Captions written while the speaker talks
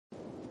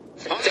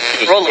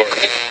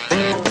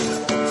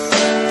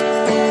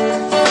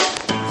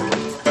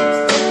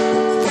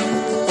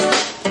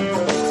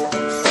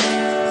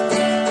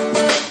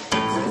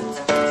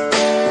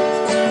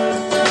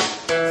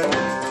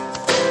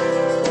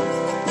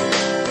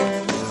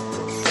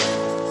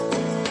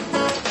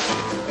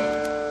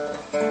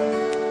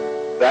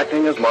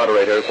Acting as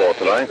moderator for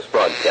tonight's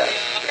broadcast.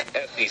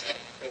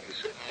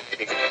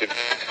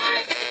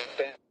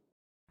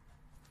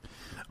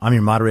 I'm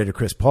your moderator,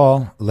 Chris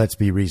Paul. Let's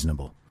be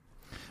reasonable.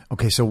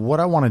 Okay, so what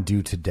I want to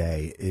do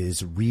today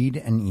is read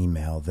an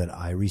email that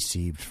I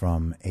received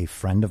from a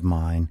friend of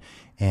mine,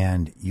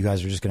 and you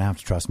guys are just going to have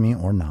to trust me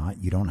or not.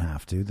 You don't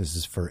have to. This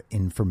is for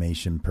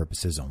information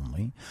purposes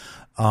only.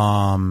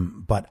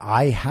 But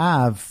I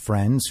have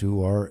friends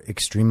who are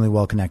extremely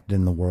well connected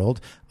in the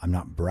world. I'm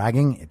not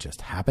bragging. It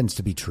just happens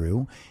to be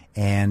true.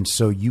 And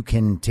so you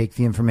can take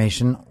the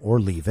information or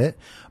leave it.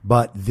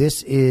 But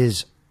this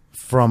is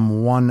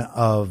from one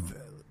of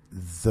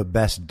the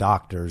best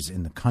doctors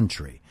in the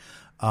country.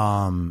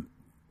 And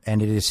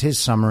it is his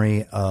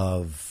summary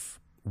of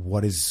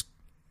what is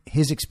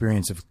his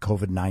experience of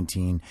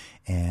COVID-19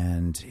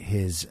 and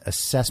his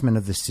assessment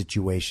of the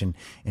situation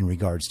in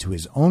regards to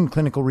his own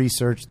clinical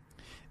research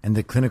and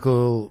the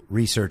clinical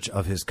research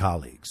of his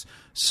colleagues.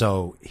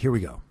 So here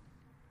we go.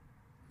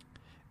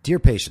 Dear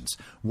patients,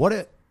 what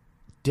a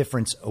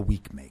difference a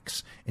week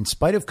makes. In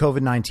spite of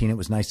COVID-19, it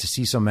was nice to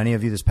see so many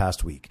of you this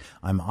past week.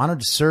 I'm honored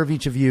to serve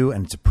each of you,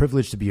 and it's a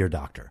privilege to be your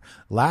doctor.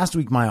 Last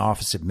week, my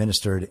office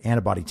administered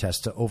antibody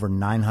tests to over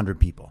 900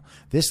 people.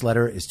 This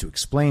letter is to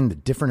explain the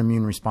different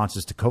immune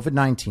responses to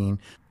COVID-19,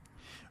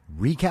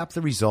 recap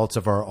the results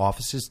of our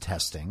office's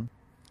testing,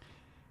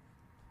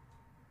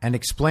 and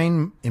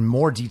explain in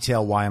more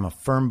detail why I'm a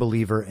firm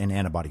believer in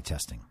antibody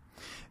testing.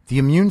 The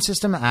immune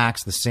system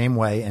acts the same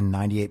way in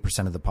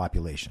 98% of the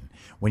population.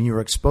 When you are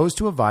exposed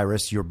to a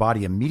virus, your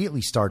body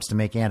immediately starts to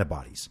make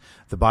antibodies.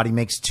 The body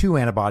makes two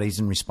antibodies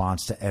in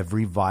response to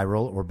every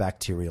viral or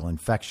bacterial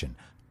infection,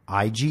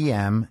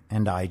 IgM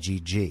and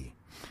IgG.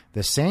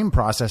 The same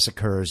process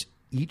occurs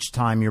each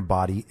time your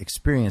body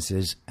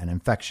experiences an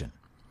infection.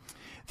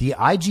 The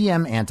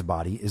IgM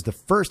antibody is the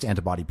first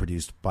antibody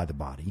produced by the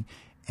body,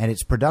 and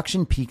its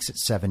production peaks at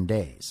 7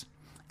 days.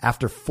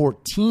 After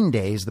 14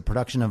 days, the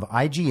production of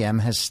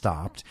IgM has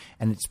stopped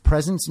and its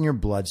presence in your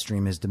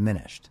bloodstream is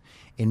diminished.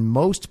 In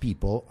most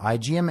people,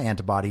 IgM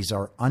antibodies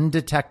are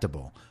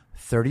undetectable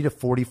 30 to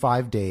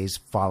 45 days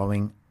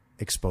following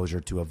exposure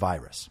to a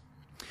virus.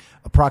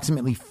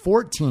 Approximately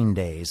 14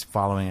 days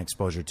following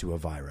exposure to a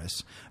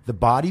virus, the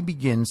body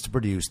begins to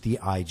produce the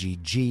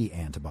IgG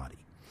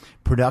antibody.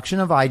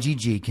 Production of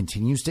IgG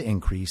continues to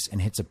increase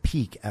and hits a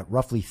peak at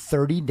roughly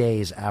 30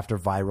 days after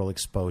viral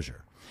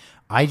exposure.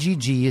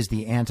 IgG is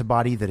the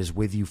antibody that is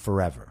with you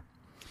forever.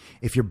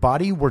 If your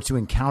body were to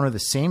encounter the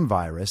same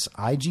virus,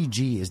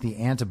 IgG is the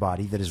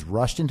antibody that is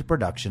rushed into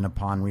production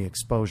upon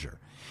re-exposure.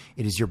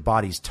 It is your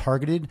body's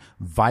targeted,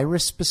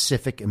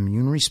 virus-specific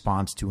immune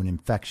response to an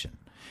infection.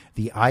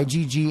 The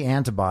IgG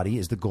antibody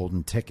is the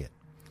golden ticket.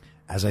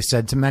 As I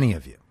said to many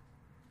of you,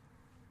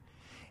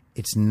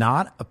 it's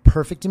not a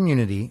perfect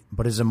immunity,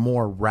 but is a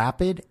more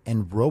rapid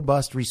and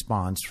robust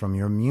response from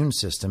your immune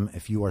system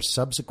if you are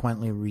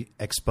subsequently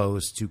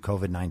exposed to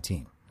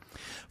COVID-19.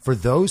 For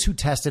those who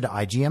tested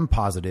IgM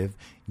positive,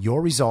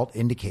 your result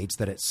indicates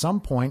that at some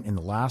point in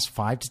the last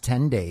 5 to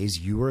 10 days,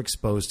 you were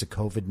exposed to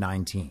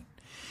COVID-19.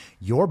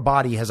 Your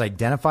body has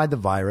identified the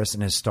virus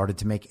and has started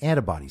to make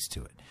antibodies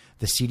to it.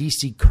 The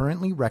CDC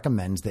currently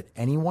recommends that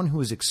anyone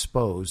who is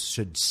exposed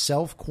should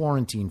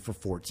self-quarantine for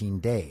 14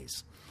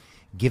 days.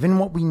 Given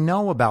what we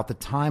know about the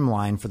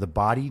timeline for the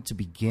body to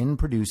begin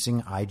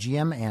producing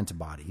IgM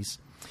antibodies,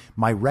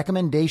 my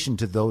recommendation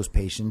to those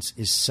patients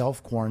is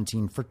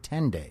self-quarantine for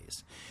 10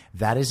 days.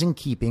 That is in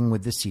keeping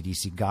with the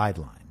CDC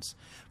guidelines.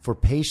 For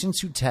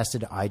patients who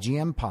tested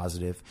IgM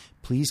positive,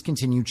 please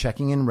continue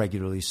checking in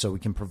regularly so we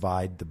can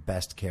provide the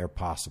best care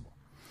possible.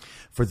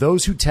 For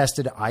those who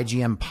tested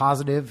IgM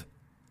positive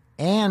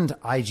and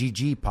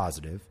IgG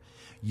positive,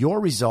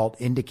 your result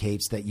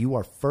indicates that you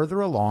are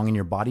further along in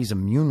your body's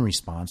immune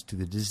response to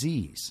the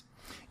disease.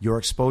 Your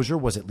exposure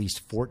was at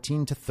least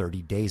 14 to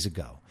 30 days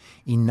ago.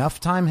 Enough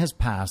time has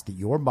passed that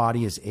your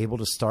body is able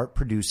to start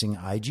producing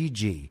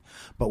IgG,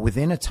 but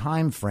within a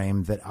time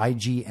frame that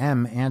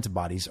IgM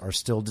antibodies are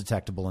still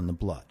detectable in the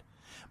blood.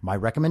 My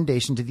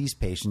recommendation to these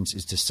patients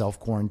is to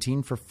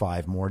self-quarantine for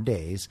 5 more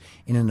days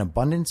in an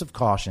abundance of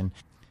caution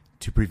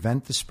to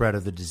prevent the spread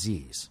of the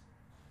disease.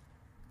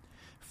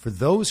 For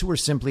those who are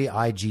simply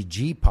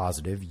IgG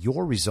positive,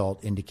 your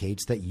result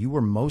indicates that you were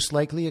most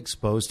likely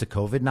exposed to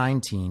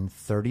COVID-19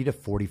 30 to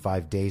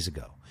 45 days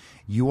ago.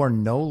 You are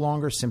no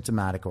longer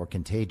symptomatic or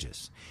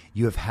contagious.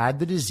 You have had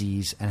the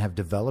disease and have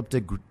developed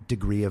a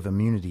degree of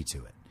immunity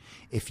to it.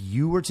 If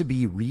you were to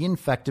be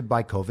reinfected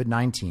by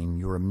COVID-19,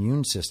 your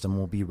immune system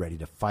will be ready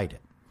to fight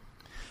it.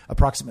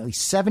 Approximately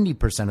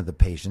 70% of the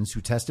patients who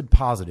tested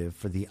positive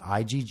for the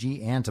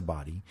IgG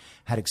antibody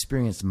had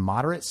experienced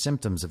moderate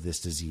symptoms of this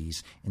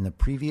disease in the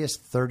previous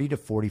 30 to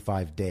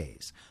 45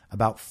 days.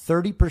 About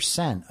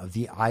 30% of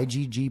the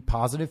IgG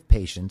positive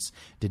patients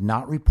did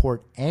not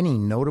report any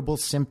notable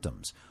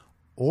symptoms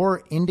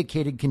or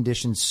indicated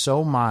conditions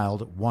so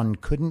mild one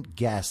couldn't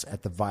guess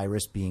at the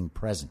virus being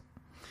present.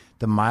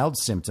 The mild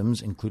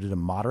symptoms included a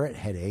moderate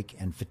headache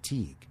and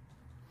fatigue.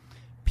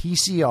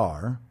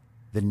 PCR,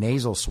 the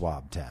nasal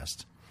swab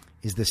test,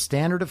 is the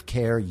standard of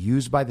care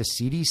used by the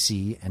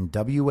CDC and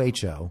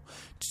WHO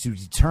to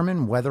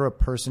determine whether a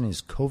person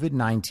is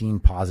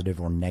COVID-19 positive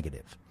or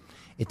negative.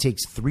 It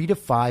takes 3 to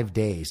 5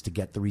 days to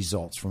get the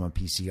results from a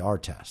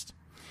PCR test.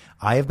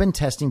 I have been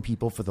testing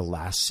people for the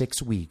last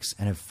 6 weeks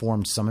and have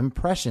formed some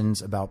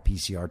impressions about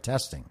PCR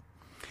testing.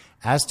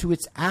 As to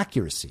its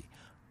accuracy,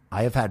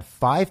 I have had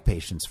 5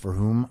 patients for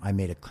whom I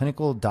made a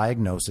clinical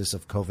diagnosis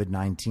of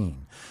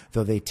COVID-19,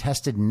 though they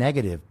tested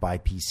negative by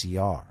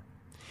PCR.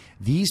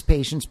 These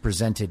patients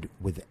presented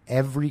with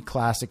every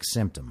classic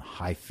symptom: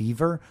 high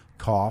fever,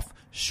 cough,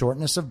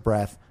 shortness of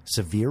breath,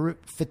 severe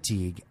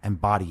fatigue,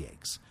 and body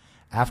aches.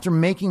 After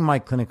making my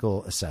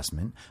clinical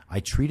assessment, I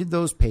treated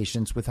those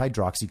patients with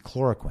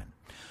hydroxychloroquine.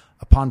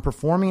 Upon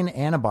performing an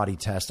antibody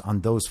test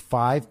on those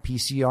 5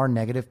 PCR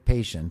negative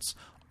patients,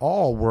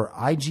 all were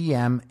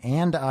IgM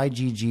and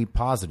IgG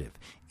positive,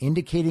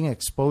 indicating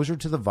exposure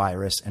to the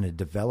virus and a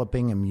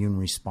developing immune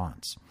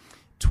response.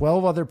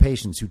 12 other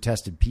patients who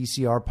tested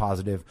PCR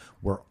positive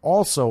were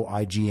also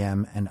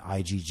IgM and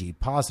IgG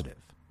positive.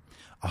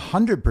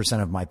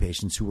 100% of my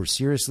patients who were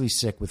seriously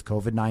sick with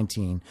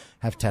COVID-19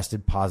 have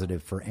tested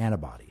positive for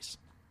antibodies.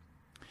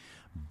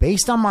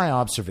 Based on my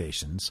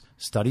observations,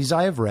 studies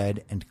I have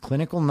read, and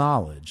clinical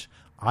knowledge,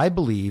 I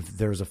believe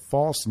there is a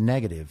false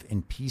negative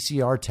in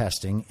PCR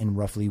testing in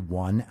roughly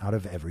 1 out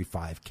of every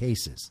 5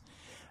 cases.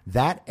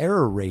 That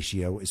error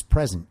ratio is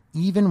present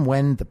even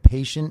when the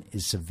patient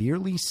is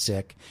severely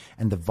sick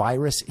and the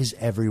virus is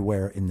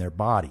everywhere in their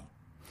body.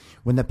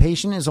 When the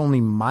patient is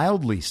only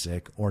mildly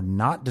sick or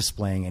not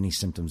displaying any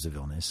symptoms of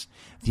illness,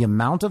 the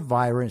amount of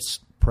virus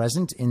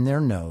present in their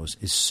nose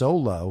is so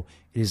low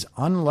it is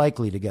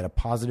unlikely to get a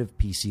positive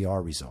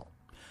PCR result.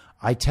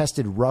 I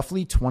tested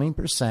roughly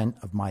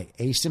 20% of my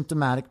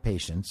asymptomatic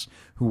patients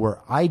who were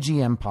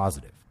IgM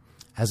positive.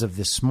 As of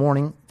this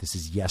morning, this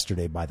is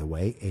yesterday, by the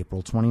way,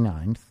 April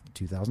 29th,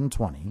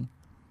 2020.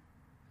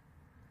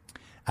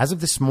 As of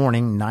this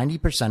morning,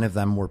 90% of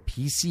them were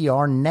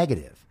PCR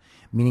negative,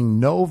 meaning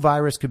no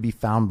virus could be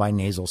found by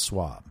nasal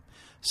swab.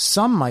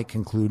 Some might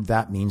conclude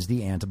that means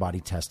the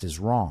antibody test is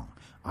wrong.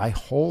 I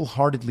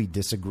wholeheartedly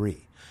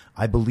disagree.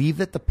 I believe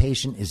that the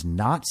patient is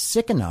not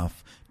sick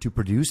enough to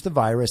produce the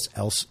virus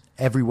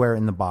everywhere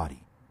in the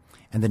body,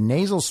 and the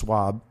nasal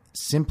swab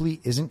simply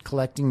isn't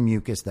collecting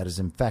mucus that is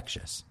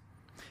infectious.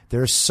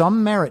 There is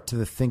some merit to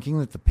the thinking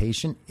that the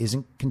patient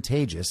isn't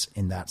contagious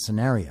in that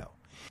scenario.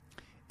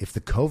 If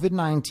the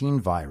COVID-19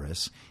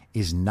 virus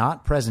is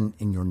not present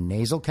in your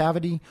nasal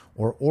cavity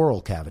or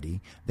oral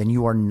cavity, then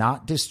you are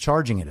not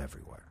discharging it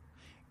everywhere.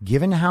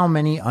 Given how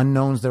many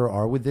unknowns there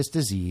are with this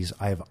disease,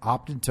 I have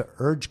opted to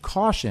urge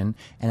caution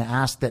and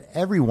ask that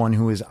everyone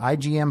who is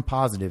IgM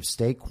positive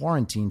stay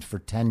quarantined for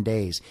 10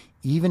 days,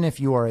 even if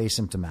you are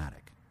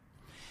asymptomatic.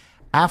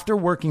 After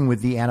working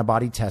with the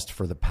antibody test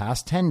for the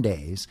past 10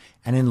 days,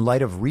 and in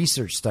light of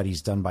research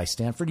studies done by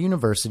Stanford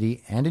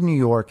University and in New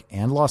York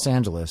and Los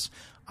Angeles,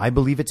 I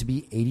believe it to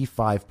be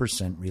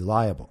 85%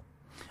 reliable.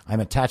 I'm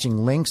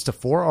attaching links to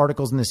 4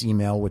 articles in this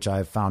email which I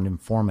have found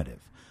informative.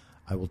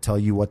 I will tell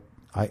you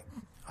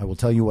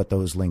what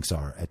those links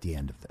are at the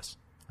end of this.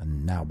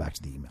 And now back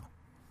to the email.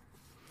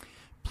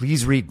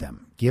 Please read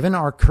them. Given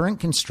our current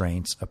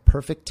constraints, a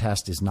perfect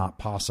test is not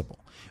possible.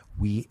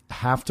 We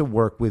have to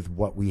work with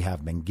what we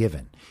have been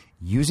given.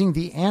 Using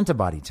the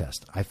antibody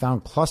test, I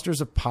found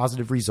clusters of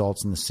positive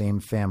results in the same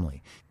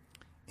family,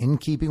 in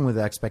keeping with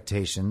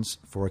expectations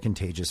for a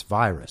contagious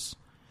virus.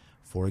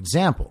 For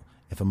example,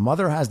 if a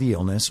mother has the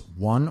illness,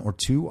 1 or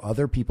 2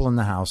 other people in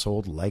the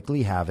household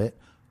likely have it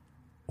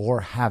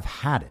or have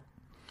had it.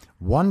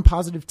 1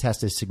 positive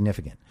test is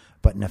significant,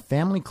 but in a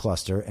family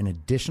cluster, an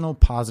additional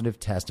positive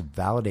test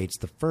validates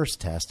the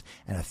first test,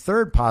 and a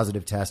 3rd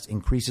positive test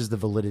increases the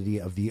validity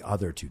of the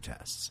other 2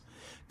 tests.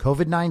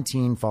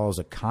 COVID-19 follows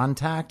a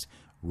contact,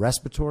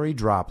 respiratory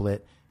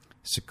droplet,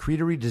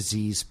 secretory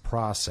disease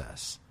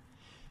process,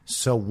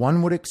 so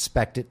one would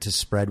expect it to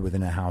spread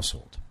within a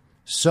household.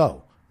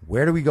 So,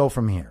 where do we go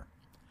from here?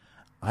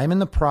 I'm in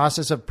the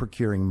process of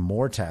procuring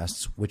more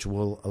tests, which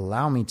will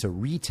allow me to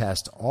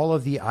retest all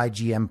of the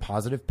IgM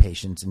positive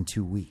patients in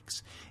 2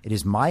 weeks. It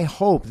is my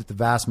hope that the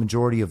vast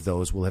majority of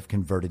those will have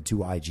converted to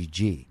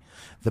IgG.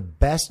 The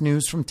best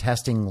news from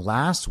testing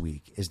last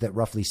week is that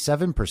roughly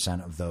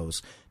 7% of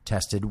those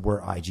tested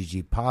were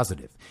IgG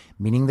positive,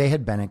 meaning they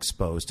had been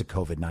exposed to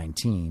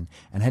COVID-19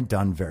 and had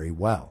done very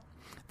well.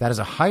 That is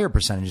a higher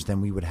percentage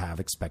than we would have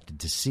expected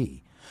to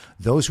see.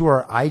 Those who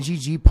are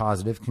IgG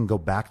positive can go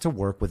back to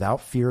work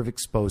without fear of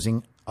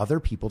exposing other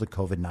people to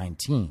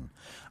COVID-19.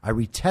 I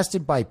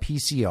retested by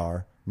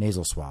PCR,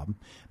 nasal swab,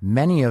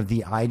 many of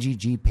the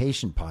IgG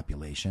patient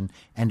population,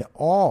 and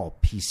all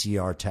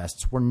PCR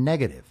tests were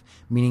negative,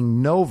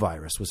 meaning no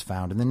virus was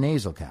found in the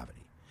nasal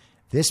cavity.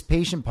 This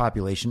patient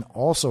population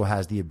also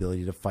has the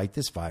ability to fight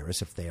this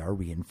virus if they are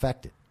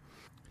reinfected.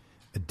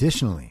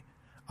 Additionally,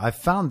 I've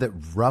found that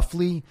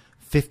roughly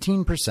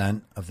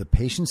 15% of the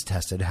patients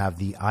tested have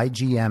the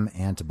IgM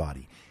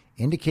antibody,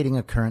 indicating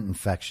a current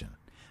infection.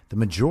 The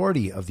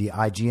majority of the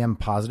IgM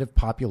positive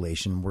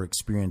population were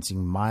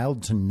experiencing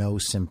mild to no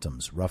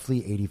symptoms,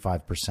 roughly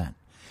 85%.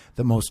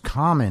 The most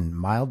common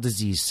mild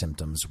disease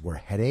symptoms were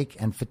headache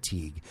and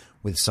fatigue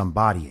with some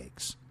body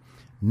aches.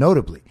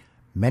 Notably,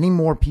 many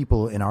more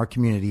people in our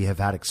community have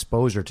had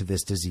exposure to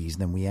this disease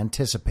than we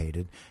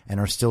anticipated and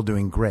are still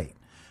doing great.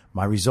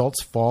 My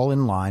results fall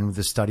in line with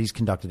the studies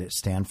conducted at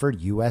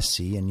Stanford,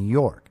 USC, and New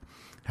York.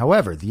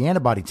 However, the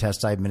antibody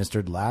tests I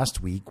administered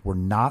last week were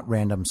not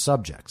random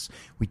subjects.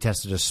 We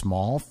tested a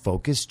small,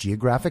 focused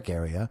geographic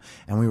area,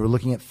 and we were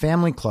looking at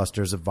family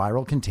clusters of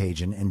viral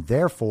contagion, and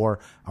therefore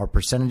our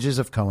percentages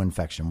of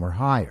co-infection were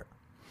higher.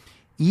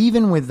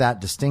 Even with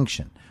that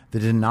distinction, the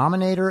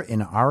denominator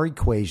in our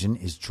equation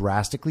is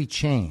drastically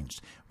changed,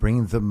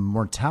 bringing the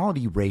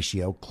mortality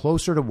ratio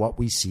closer to what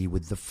we see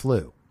with the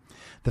flu.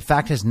 The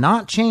fact has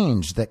not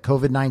changed that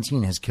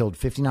COVID-19 has killed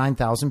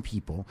 59,000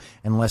 people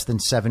in less than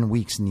 7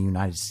 weeks in the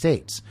United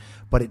States,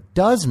 but it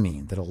does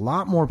mean that a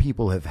lot more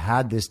people have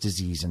had this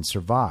disease and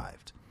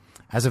survived.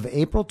 As of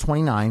April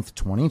 29th,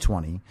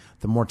 2020,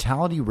 the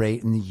mortality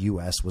rate in the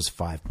U.S. was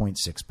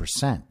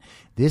 5.6%.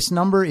 This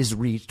number is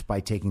reached by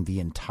taking the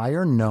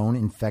entire known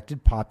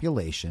infected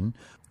population,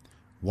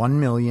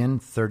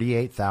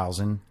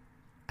 1,038,000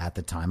 at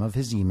the time of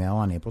his email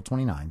on April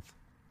 29th,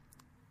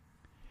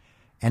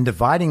 and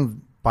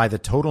dividing by the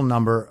total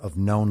number of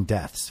known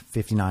deaths,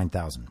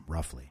 59,000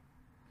 roughly.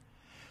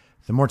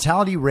 The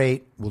mortality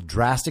rate will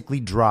drastically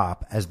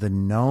drop as the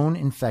known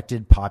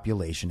infected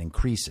population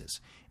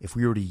increases. If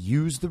we were to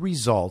use the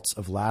results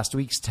of last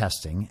week's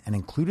testing and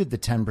included the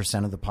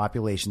 10% of the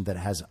population that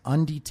has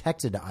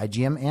undetected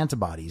IgM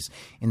antibodies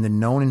in the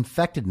known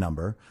infected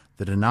number,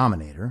 the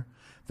denominator,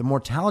 the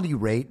mortality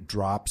rate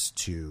drops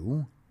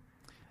to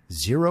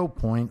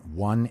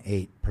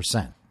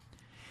 0.18%.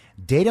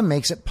 Data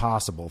makes it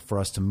possible for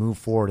us to move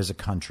forward as a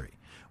country.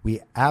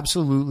 We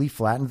absolutely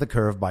flattened the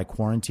curve by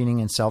quarantining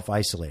and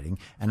self-isolating,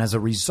 and as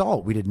a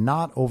result, we did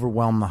not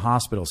overwhelm the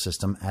hospital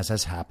system as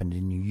has happened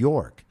in New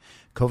York.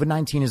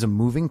 COVID-19 is a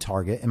moving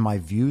target, and my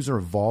views are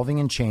evolving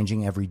and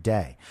changing every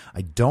day.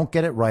 I don't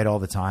get it right all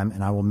the time,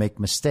 and I will make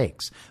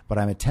mistakes, but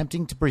I'm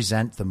attempting to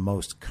present the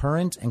most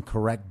current and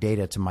correct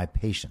data to my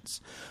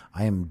patients.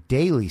 I am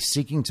daily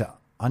seeking to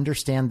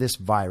understand this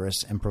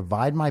virus and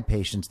provide my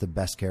patients the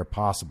best care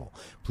possible.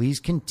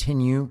 Please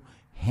continue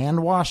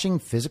hand washing,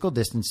 physical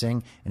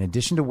distancing, in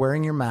addition to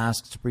wearing your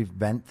masks to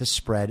prevent the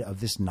spread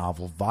of this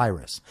novel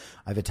virus.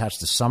 I've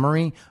attached a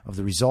summary of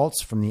the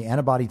results from the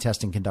antibody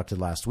testing conducted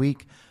last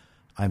week.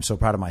 I'm so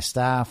proud of my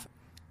staff,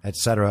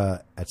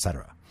 etc.,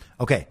 etc.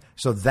 Okay,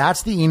 so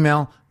that's the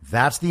email.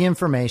 That's the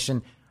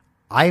information.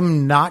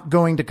 I'm not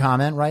going to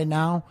comment right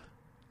now.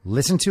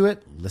 Listen to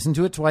it. Listen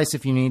to it twice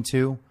if you need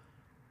to.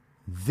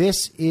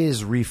 This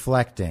is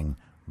reflecting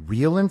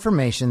real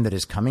information that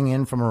is coming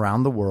in from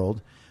around the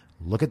world.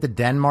 Look at the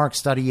Denmark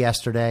study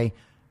yesterday.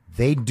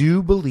 They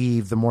do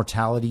believe the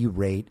mortality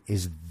rate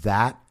is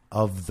that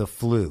of the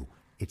flu.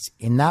 It's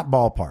in that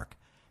ballpark.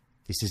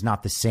 This is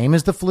not the same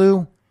as the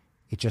flu.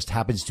 It just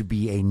happens to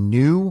be a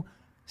new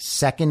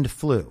second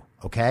flu.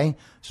 Okay?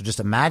 So just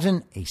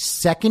imagine a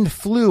second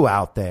flu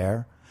out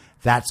there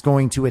that's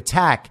going to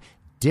attack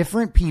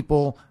different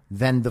people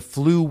than the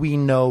flu we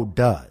know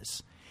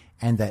does.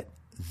 And that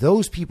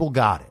those people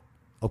got it,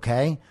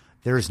 okay?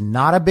 There is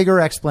not a bigger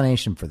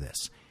explanation for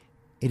this.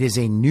 It is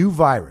a new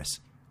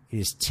virus. It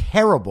is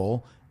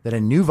terrible that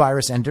a new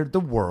virus entered the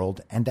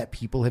world and that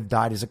people have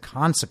died as a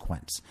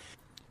consequence.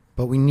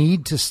 But we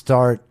need to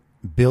start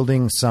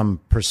building some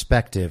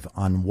perspective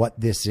on what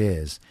this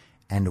is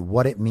and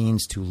what it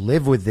means to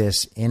live with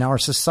this in our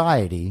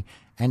society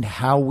and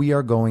how we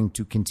are going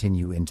to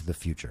continue into the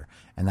future.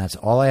 And that's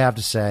all I have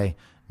to say.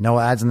 No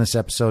ads in this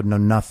episode, no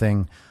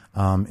nothing.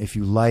 If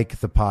you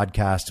like the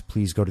podcast,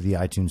 please go to the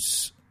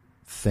iTunes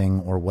thing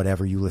or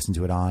whatever you listen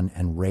to it on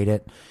and rate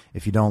it.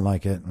 If you don't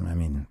like it, I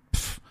mean,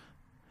 pff.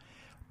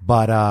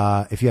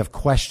 But if you have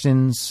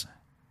questions,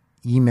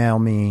 email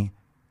me,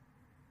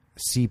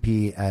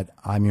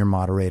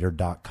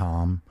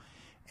 cp@imyourmoderator.com,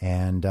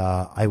 and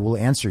I will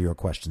answer your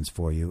questions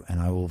for you, and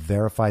I will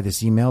verify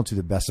this email to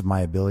the best of my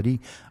ability.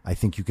 I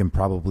think you can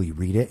probably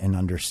read it and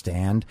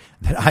understand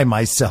that I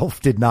myself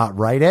did not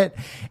write it.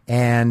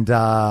 And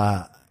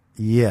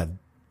yeah,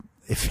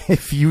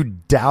 if you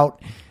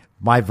doubt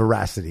my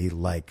veracity,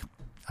 like,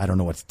 I don't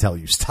know what to tell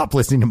you. Stop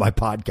listening to my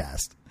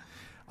podcast.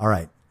 All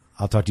right.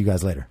 I'll talk to you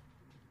guys later.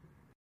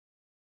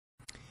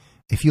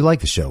 If you like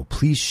the show,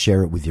 please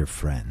share it with your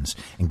friends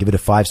and give it a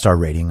 5-star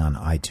rating on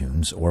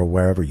iTunes or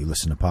wherever you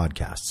listen to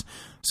podcasts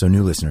so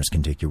new listeners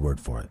can take your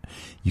word for it.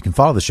 You can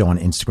follow the show on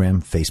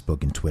Instagram,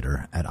 Facebook, and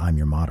Twitter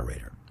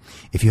 @I'mYourModerator.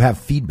 If you have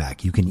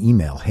feedback, you can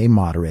email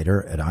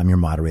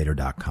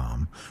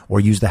heymoderator@imyourmoderator.com or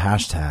use the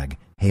hashtag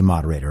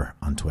heymoderator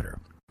on Twitter.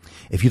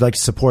 If you'd like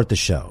to support the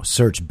show,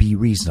 search Be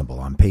Reasonable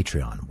on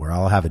Patreon, where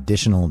I'll have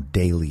additional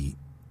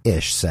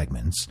daily-ish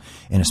segments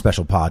in a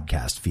special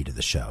podcast feed of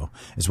the show,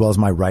 as well as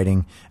my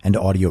writing and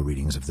audio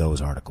readings of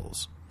those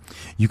articles.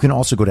 You can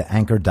also go to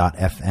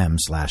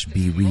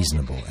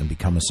anchor.fm/BeReasonable and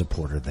become a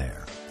supporter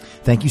there.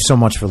 Thank you so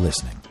much for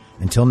listening.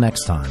 Until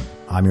next time,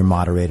 I'm your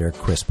moderator,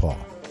 Chris Paul.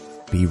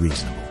 Be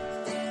reasonable.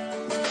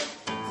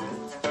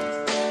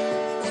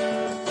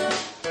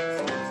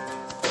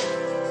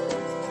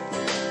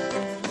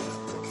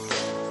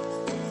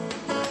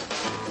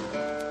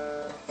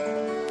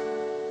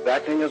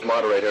 Acting as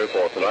moderator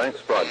for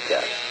tonight's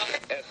broadcast.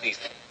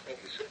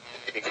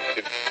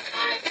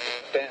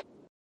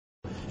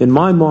 In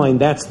my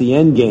mind, that's the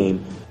end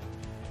game.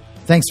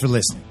 Thanks for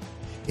listening.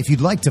 If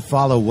you'd like to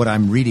follow what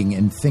I'm reading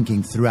and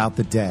thinking throughout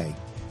the day,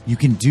 you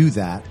can do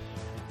that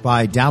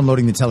by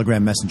downloading the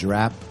Telegram Messenger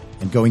app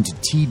and going to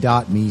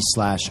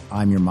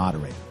t.me/I'm your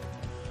moderator.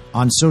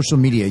 On social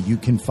media, you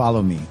can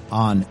follow me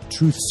on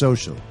Truth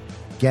Social,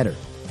 Getter,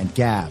 and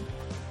Gab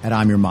at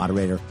I'm your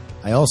moderator.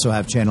 I also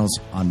have channels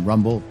on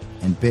Rumble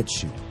and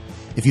BitChute.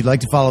 If you'd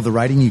like to follow the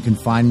writing, you can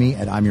find me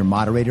at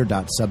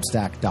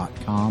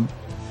imyourmoderator.substack.com.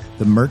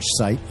 The merch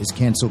site is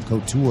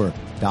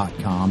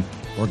cancelcouture.com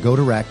or go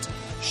direct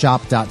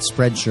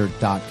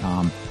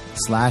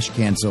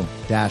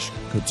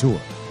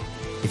shop.spreadshirt.com/cancel-couture.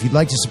 If you'd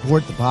like to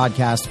support the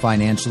podcast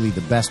financially,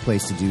 the best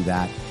place to do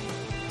that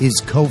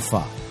is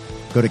Ko-Fi.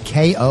 Go to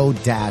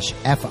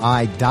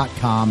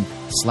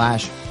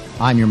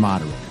ko-fi.com/I'm your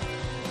moderator.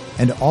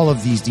 And all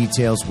of these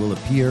details will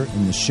appear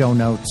in the show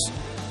notes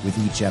with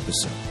each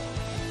episode.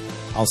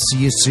 I'll see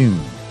you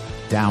soon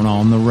down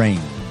on the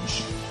range.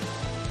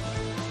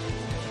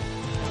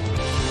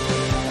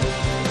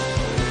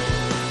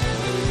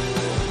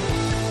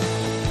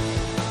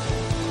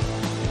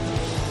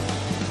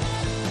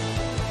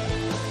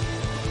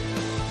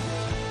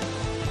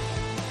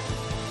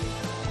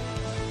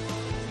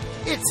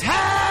 It's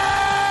high!